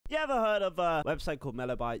You ever heard of a website called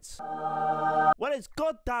ℹAbout? Well, it's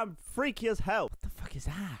goddamn freaky as hell. What the fuck is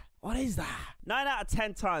that? What is that? 9 out of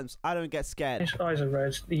 10 times, I don't get scared. His eyes are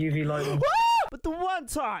red. The UV light. But the one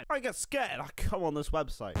time I get scared, I come on this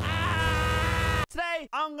website. Today,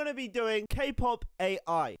 I'm going to be doing K-pop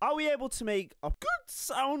AI. Are we able to make a good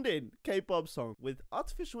sounding K-pop song with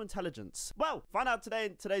artificial intelligence? Well, find out today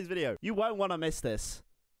in today's video. You won't want to miss this.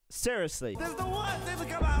 Seriously. There's the worst thing to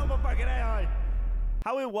come out of a fucking AI.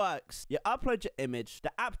 How it works, you upload your image,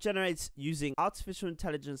 the app generates using artificial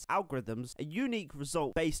intelligence algorithms a unique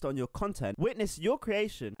result based on your content. Witness your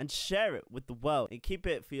creation and share it with the world and keep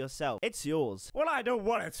it for yourself. It's yours. Well, I don't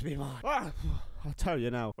want it to be mine. I'll tell you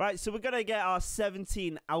now. Right, so we're gonna get our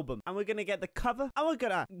 17 album and we're gonna get the cover and we're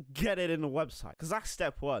gonna get it in the website because that's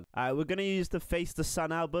step one. Alright, we're gonna use the Face the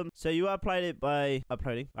Sun album. So you upload it by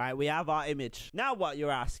uploading. Alright, we have our image. Now what you're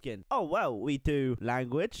asking? Oh, well, we do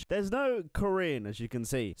language. There's no Korean, as you can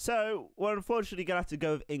see. So we're unfortunately gonna have to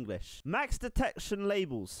go with English. Max detection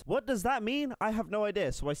labels. What does that mean? I have no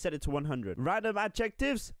idea, so I set it to 100. Random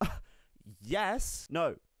adjectives? Yes.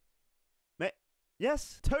 No.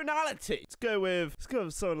 Yes. Tonality. Let's go with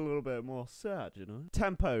something a little bit more sad, you know.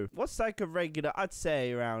 Tempo. What's like a regular? I'd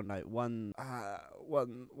say around like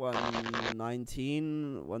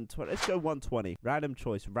 119, 120. Let's go 120. Random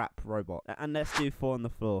choice. Rap robot. And let's do 4 on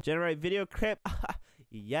the floor. Generate video clip.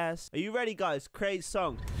 Yes. Are you ready, guys? Create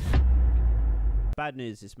song. Bad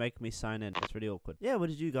news, it's making me sign in. It's really awkward. Yeah, what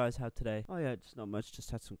did you guys have today? Oh yeah, just not much.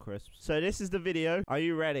 Just had some crisps. So this is the video. Are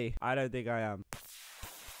you ready? I don't think I am.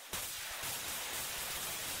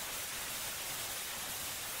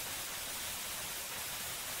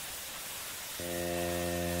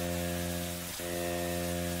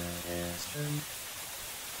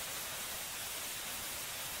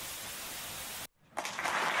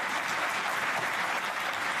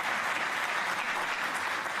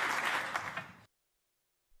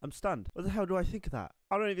 I'm stunned. What the hell do I think of that?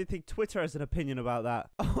 I don't even think Twitter has an opinion about that.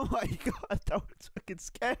 Oh my god, that was fucking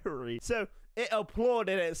scary. So, it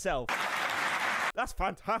applauded itself. That's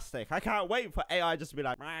fantastic. I can't wait for AI just to be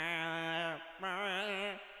like,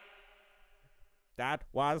 that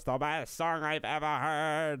was the best song I've ever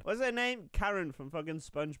heard. What's her name? Karen from fucking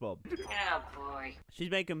SpongeBob. Oh boy.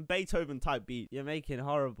 She's making Beethoven type beat. You're making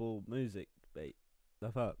horrible music, mate.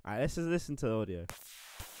 The fuck? Alright, let's just listen to the audio.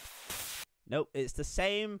 Nope, it's the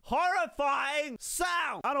same horrifying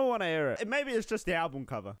sound. I don't want to hear it. Maybe it's just the album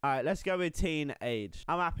cover. All right, let's go with teen age.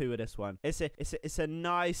 I'm happy with this one. It's a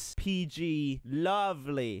nice PG,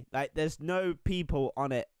 lovely. Like there's no people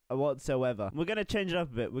on it whatsoever. We're gonna change it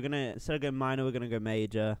up a bit. We're gonna, instead of going minor, we're gonna go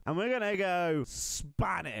major, and we're gonna go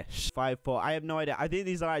Spanish. 5/4. I have no idea. I think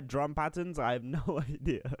these are like drum patterns. I have no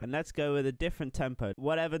idea. And let's go with a different tempo.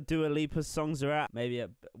 Whatever Dua Lipa's songs are at, maybe at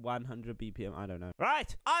 100 BPM. I don't know.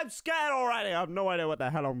 Right, I'm scared already. I have no idea what the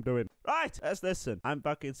hell I'm doing. Right, let's listen. I'm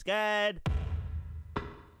fucking scared.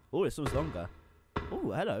 Oh, this one's longer.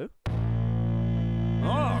 Oh, hello.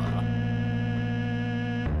 Oh,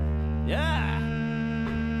 yeah.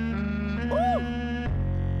 Woo!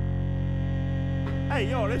 Hey,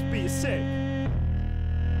 yo, this beat is sick.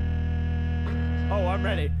 Oh, I'm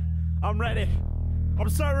ready. I'm ready. I'm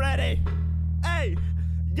so ready. Hey,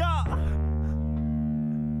 yo.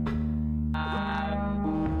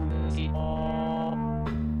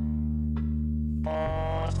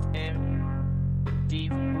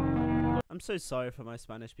 I'm so sorry for my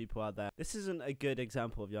Spanish people out there. This isn't a good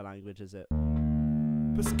example of your language, is it?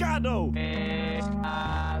 Pescado!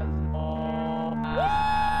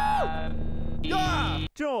 Yeah!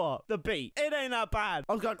 Do you know what? The beat. It ain't that bad.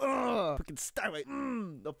 I was going, ugh, fucking stay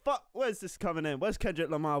the fuck? Where's this coming in? Where's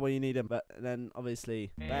Kendrick Lamar when you need him? But then,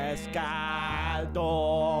 obviously,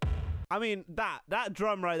 Pescado. I mean, that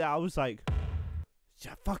drum right there, I was like,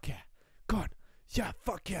 yeah, fuck yeah. God, yeah,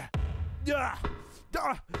 fuck yeah. Yeah.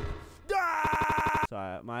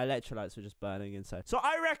 Sorry, my electrolytes were just burning inside. So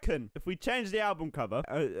I reckon if we change the album cover,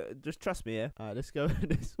 just trust me here. Let's go with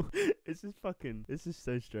this one. This is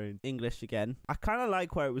so strange. English again. I kind of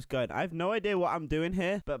like where it was going. I have no idea what I'm doing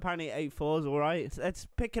here, but apparently 8/4 is all right. So let's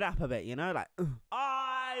pick it up a bit, you know, like.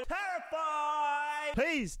 I'm terrified.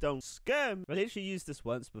 Please don't scare me. I literally used this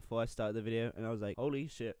once before I started the video, and I was like, holy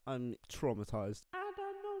shit, I'm traumatized. I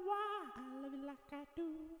don't know why I love you like I do.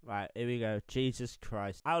 Right, here we go. Jesus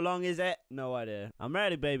Christ. How long is it? No idea. I'm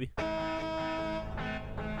ready, baby.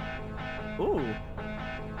 Ooh.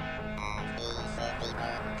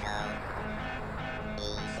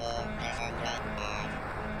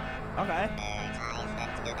 Okay.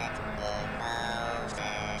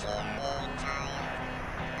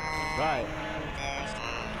 Right.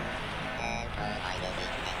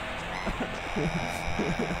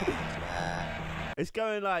 It's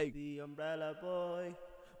going like, the umbrella boy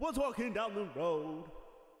was walking down the road,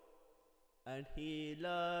 and he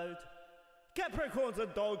loved Capricorns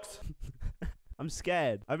and dogs. I'm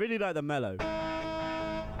scared. I really like the mellow.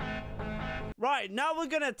 Right, now we're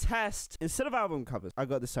gonna test, instead of album covers, I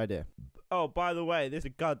got this idea. Oh, by the way, this is a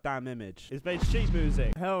goddamn image. It's made sheet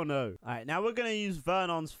music. Hell no. Alright, now we're gonna use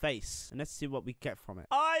Vernon's face, and let's see what we get from it.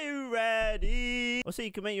 Are you ready? Also,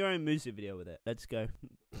 you can make your own music video with it. Let's go.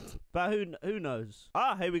 But who knows?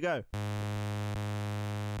 Ah, here we go.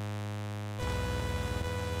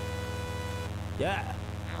 Yeah.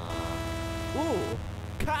 Ooh.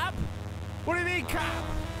 Cap? What do you mean cap?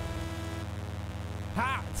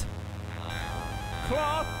 Hat.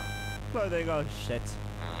 Cloth. Clothing. Oh, shit.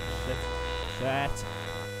 Shit. Shit.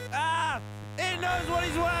 Ah! He knows what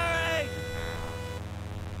he's wearing!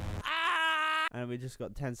 Ah! And we just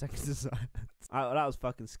got 10 seconds of silence. Oh, that was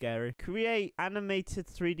fucking scary. Create animated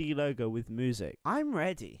 3D logo with music. I'm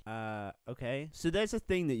ready. Okay. So there's a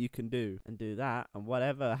thing that you can do. And do that. And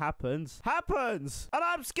whatever happens, happens! And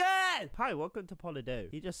I'm scared! Hi, welcome to Polido.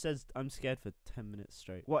 He just says I'm scared for 10 minutes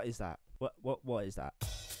straight. What is that? What is that?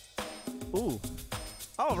 Ooh.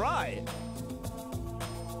 All right.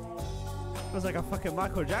 Looks like a fucking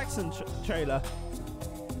Michael Jackson trailer.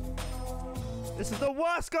 This is the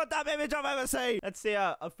worst goddamn image I've ever seen. Let's see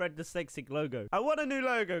a Fred Dyslexic logo. I want a new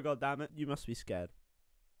logo, goddammit. You must be scared.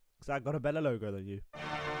 Because I got a better logo than you.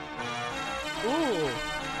 Ooh.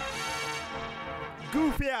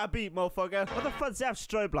 Goofy out of beat, motherfucker. What the fuck does it have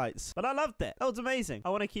strobe lights? But I loved it. That was amazing. I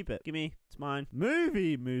want to keep it. Give me. It's mine.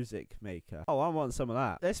 Movie music maker. Oh, I want some of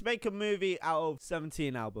that. Let's make a movie out of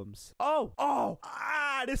 17 albums. Oh.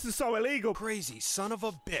 Ah, this is so illegal. Crazy son of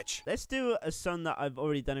a bitch. Let's do a song that I've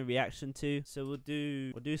already done a reaction to. So we'll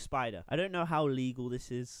do Spider. I don't know how legal this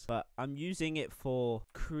is, but I'm using it for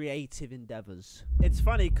creative endeavors. It's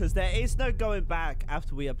funny because there is no going back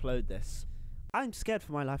after we upload this. I'm scared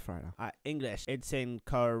for my life right now. English. It's in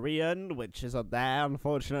Korean, which is up there,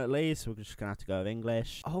 unfortunately. So we're just going to have to go with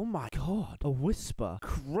English. Oh my God. A whisper.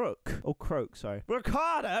 Crook. Oh, croak, sorry.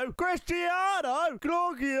 Ricardo. Cristiano.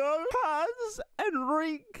 Claudio. Hans.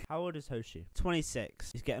 Enrique. How old is Hoshi?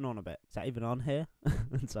 26. He's getting on a bit. Is that even on here?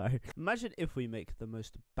 I'm sorry. Imagine if we make the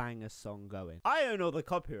most banger song going. I own all the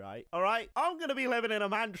copyright, all right? I'm going to be living in a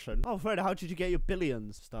mansion. Oh, Fred, how did you get your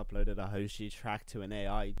billions? Just uploaded a Hoshi track to an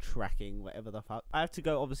AI tracking, whatever the fuck. I have to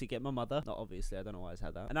go obviously get my mother. Not obviously, I don't know why I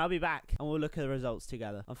said that. And I'll be back and we'll look at the results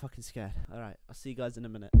together. I'm fucking scared. Alright, I'll see you guys in a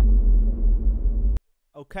minute.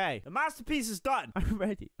 Okay, the masterpiece is done. I'm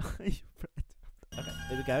ready. Are you ready? Okay,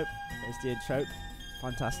 here we go. There's the intro.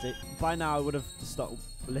 Fantastic. By now I would have stopped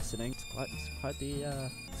listening. It's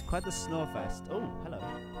quite the snore fest. Oh, hello.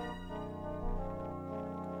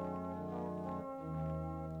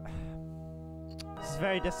 This is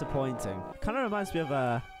very disappointing. Kind of reminds me of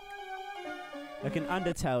like an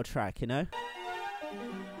Undertale track, you know?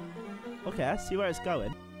 Okay, I see where it's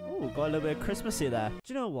going. Ooh, got a little bit of Christmassy there.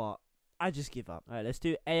 Do you know what? I just give up. Alright, let's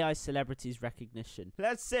do AI celebrities recognition.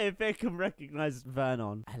 Let's see if it can recognize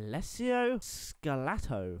Vernon. Alessio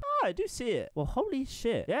Scalato. Oh, I do see it. Well, holy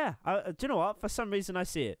shit. Yeah. Do you know what? For some reason, I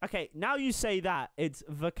see it. Okay, now you say that, it's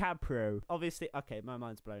vocabro. Obviously, okay, my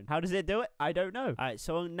mind's blown. How does it do it? I don't know. Alright,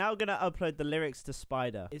 so I'm now gonna upload the lyrics to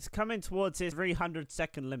Spider. It's coming towards his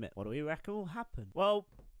 300-second limit. What do we reckon will happen? Well,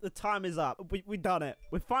 the time is up. We done it.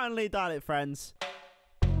 We finally done it, friends.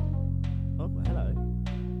 Oh, hello.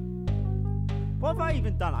 What have I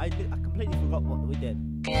even done? I completely forgot what we did.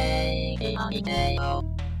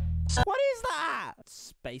 What is that?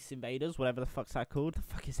 Space Invaders, whatever the fuck's that called. What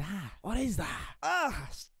the fuck is that? What is that?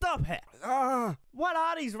 Stop it. What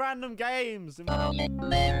are these random games? It's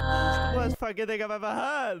the worst fucking thing I've ever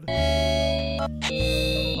heard.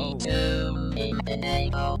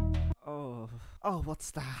 Oh, what's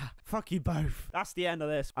that? Fuck you both. That's the end of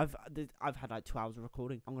this. I've had like 2 hours of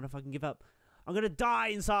recording. I'm gonna fucking give up. I'm gonna die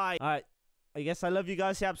inside. Alright. I guess I love you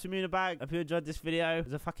guys. ℹAbout. Hope you enjoyed this video. It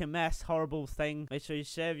was a fucking mess. Horrible thing. Make sure you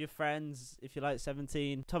share with your friends if you like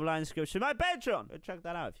 17. Top line description. My Patreon. Go check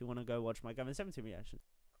that out if you want to go watch my Gavin 17 reaction.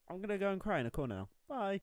 I'm going to go and cry in a corner now. Bye.